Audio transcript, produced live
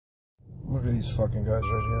Look at these fucking guys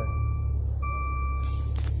right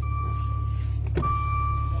here.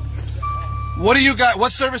 What do you got?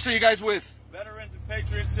 What service are you guys with? Veterans of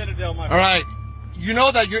Patriot Citadel, my friend. All right. You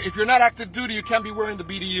know that if you're not active duty, you can't be wearing the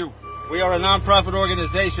BDU. We are a non-profit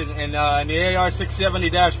organization, and in the AR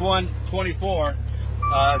 670-124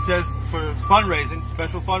 says for fundraising,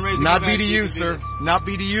 special fundraising. Not BDUs, sir. Not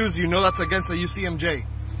BDUs. You know that's against the UCMJ.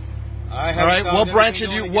 All right. What branch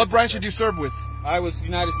did you serve with? I was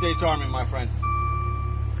United States Army, my friend.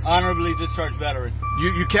 Honorably discharged veteran.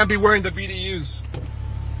 You can't be wearing the BDUs.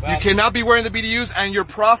 Well, you cannot be wearing the BDUs, and you're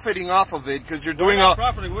profiting off of it because you're doing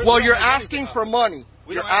you're asking for money.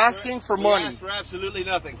 You're asking for money. We ask for absolutely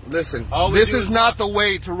nothing. Listen, this is not the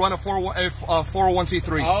way to run a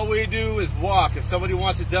 401c3. All we do is walk. If somebody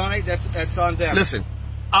wants to donate, that's on them. Listen,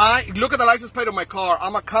 look at the license plate of my car.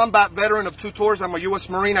 I'm a combat veteran of 2 tours. I'm a U.S.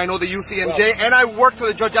 Marine. I know the UCMJ, and I work for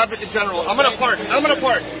the Judge Advocate General. I'm gonna park. I'm gonna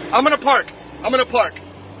park. I'm gonna park. I'm gonna park.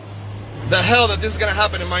 The hell that this is gonna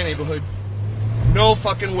happen in my neighborhood? No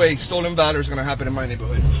fucking way. Stolen valor is gonna happen in my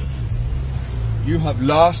neighborhood. You have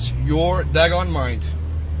lost your daggone mind.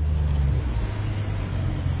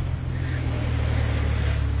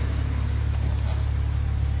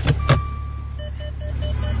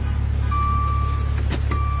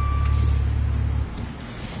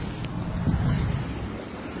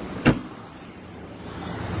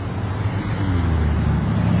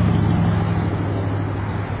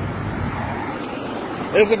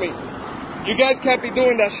 Listen to me. You guys can't be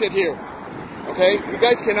doing that shit here. Okay? You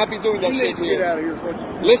guys cannot be doing that shit here. Get out of here, folks.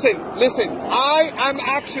 Listen. I am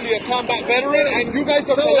actually a combat veteran, and you guys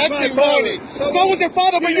are collecting money. So was your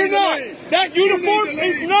father, but you're not. That uniform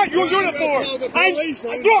is not your uniform.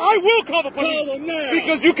 I will call the police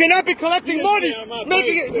because you cannot be collecting money,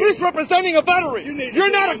 misrepresenting a veteran. You're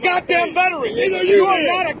not a goddamn veteran. You are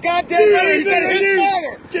not a goddamn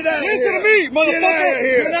veteran. Get out of here. Listen to me, motherfucker.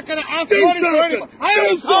 You're not gonna ask money for anybody. I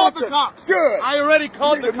already called the cops. I already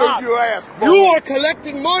called the cops. You are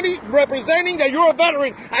collecting money representing that you're a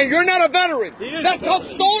veteran, and you're not a veteran. That's called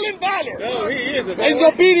stolen valor. No, he is a veteran. And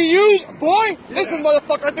your BDUs, boy, listen,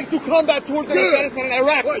 motherfucker, I've been through combat tours in Afghanistan and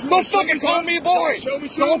Iraq. Don't fucking call me boy.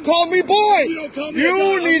 Don't call me boy.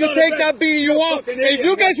 You need to take that BDU off. If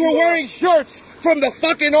you guys were wearing shirts from the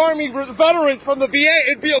fucking Army veterans from the VA,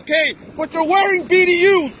 it'd be okay. But you're wearing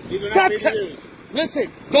BDUs.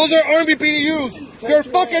 Listen, those are Army BDUs. Your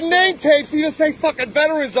fucking name tapes need to say fucking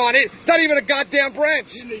veterans on it. Not even a goddamn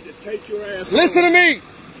branch. You need to take your ass. Listen to me.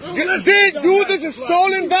 This is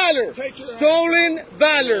stolen valor. Stolen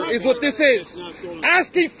valor is what this is.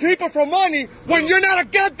 Asking people for money when you're not a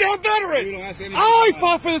goddamn veteran. I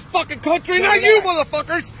fought for this fucking country, not you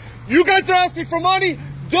motherfuckers. You guys are asking for money.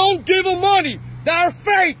 Don't give them money. They are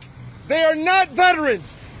fake. They are not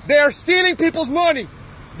veterans. They are stealing people's money.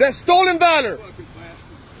 They're stolen valor.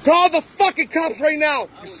 Call the fucking cops right now,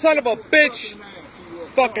 you son of a bitch.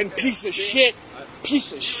 Fucking piece of shit.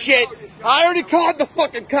 Piece of shit. I already called the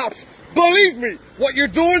fucking cops. Believe me, what you're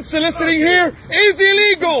doing soliciting here is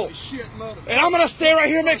illegal. And I'm gonna stay right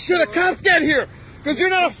here and make sure the cops get here. Because you're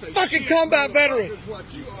not a fucking combat veteran.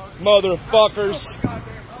 Motherfuckers.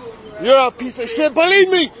 You're a piece of shit. Believe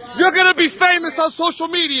me, you're gonna be famous on social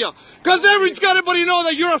media. Because everybody know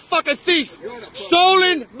that you're a fucking thief.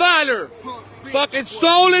 Stolen valor. Fucking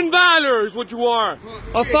stolen valor is what you are.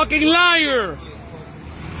 A fucking liar.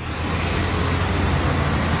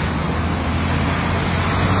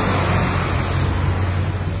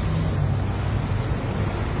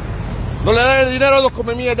 No le den el dinero a los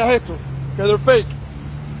come mierdas estos, que they're fake.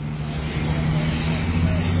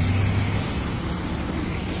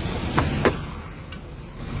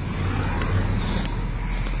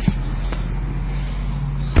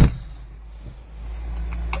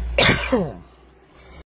 Boom.